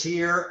analysis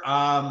here.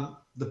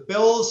 The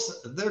Bills,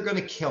 they're going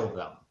to kill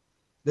them.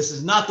 This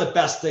is not the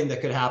best thing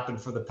that could happen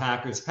for the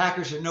Packers.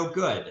 Packers are no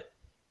good.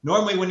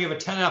 Normally when you have a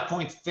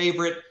 10.5-point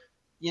favorite,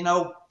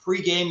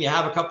 pregame you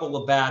have a couple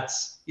of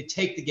bats. You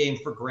take the game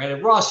for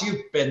granted. Ross,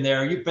 you've been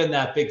there. You've been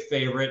that big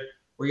favorite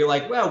where you're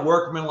like, well,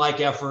 workmanlike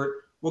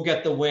effort. We'll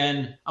get the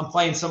win. I'm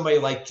playing somebody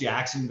like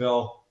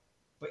Jacksonville.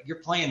 But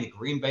you're playing the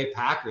Green Bay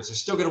Packers. They're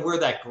still going to wear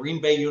that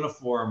Green Bay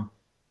uniform.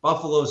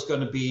 Buffalo's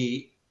going to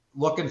be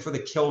looking for the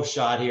kill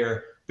shot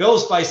here.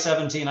 Bills by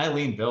 17. I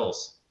lean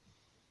Bills.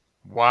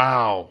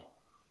 Wow.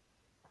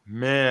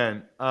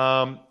 Man,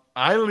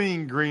 I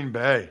lean Green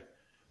Bay.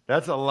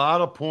 That's a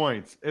lot of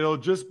points. It'll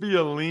just be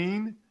a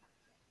lean,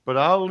 but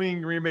I'll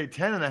lean Green Bay.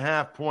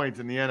 10.5 points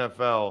in the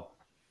NFL.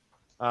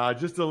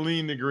 Just a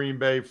lean to Green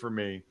Bay for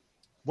me.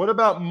 What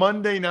about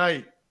Monday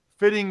night?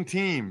 Fitting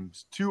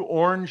teams. 2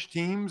 orange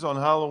teams on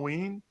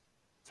Halloween.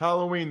 It's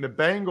Halloween. The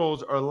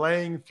Bengals are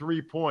laying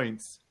 3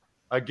 points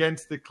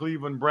against the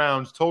Cleveland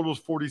Browns. Totals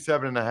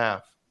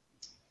 47.5.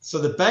 So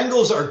the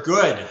Bengals are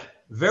good.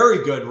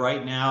 Very good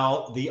right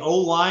now. The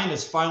O-line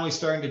is finally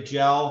starting to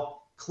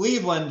gel.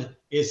 Cleveland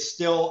is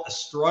still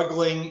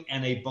struggling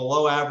and a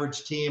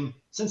below-average team.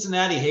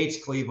 Cincinnati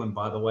hates Cleveland,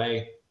 by the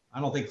way. I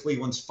don't think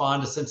Cleveland's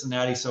fond of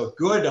Cincinnati. So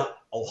good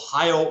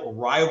Ohio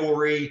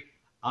rivalry.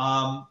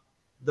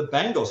 The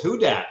Bengals, who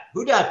dat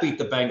beat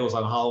the Bengals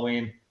on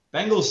Halloween?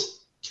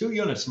 Bengals 2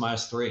 units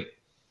 -3.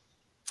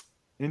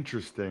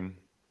 Interesting.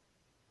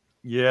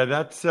 Yeah,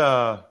 that's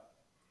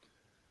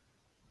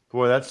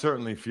boy, that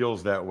certainly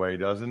feels that way,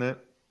 doesn't it?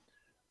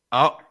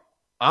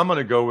 I'm going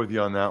to go with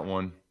you on that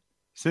one.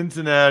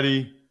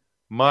 Cincinnati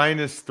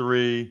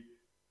 -3,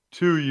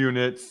 2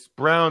 units.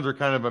 Browns are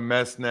kind of a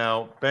mess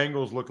now.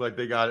 Bengals look like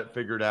they got it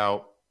figured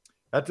out.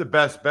 That's the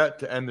best bet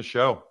to end the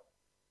show.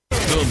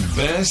 The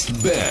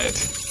best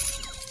bet.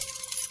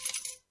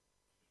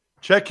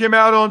 Check him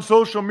out on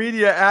social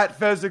media at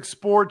Fezzik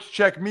Sports.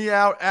 Check me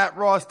out at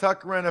Ross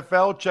Tucker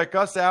NFL. Check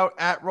us out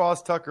at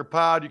Ross Tucker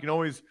Pod. You can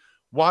always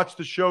watch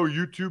the show,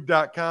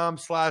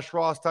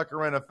 youtube.com/Ross Tucker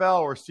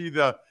NFL, or see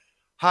the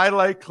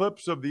highlight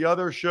clips of the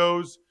other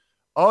shows.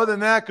 Other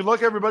than that, good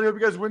luck, everybody. Hope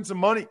you guys win some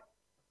money.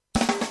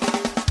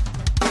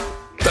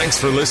 Thanks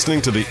for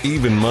listening to the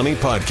Even Money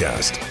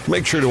Podcast.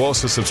 Make sure to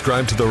also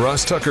subscribe to the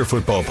Ross Tucker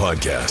Football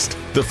Podcast,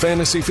 The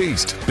Fantasy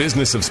Feast,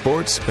 Business of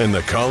Sports, and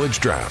the College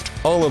Draft.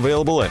 All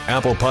available at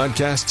Apple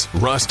Podcasts,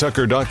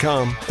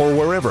 rosstucker.com, or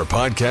wherever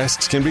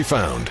podcasts can be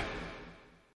found.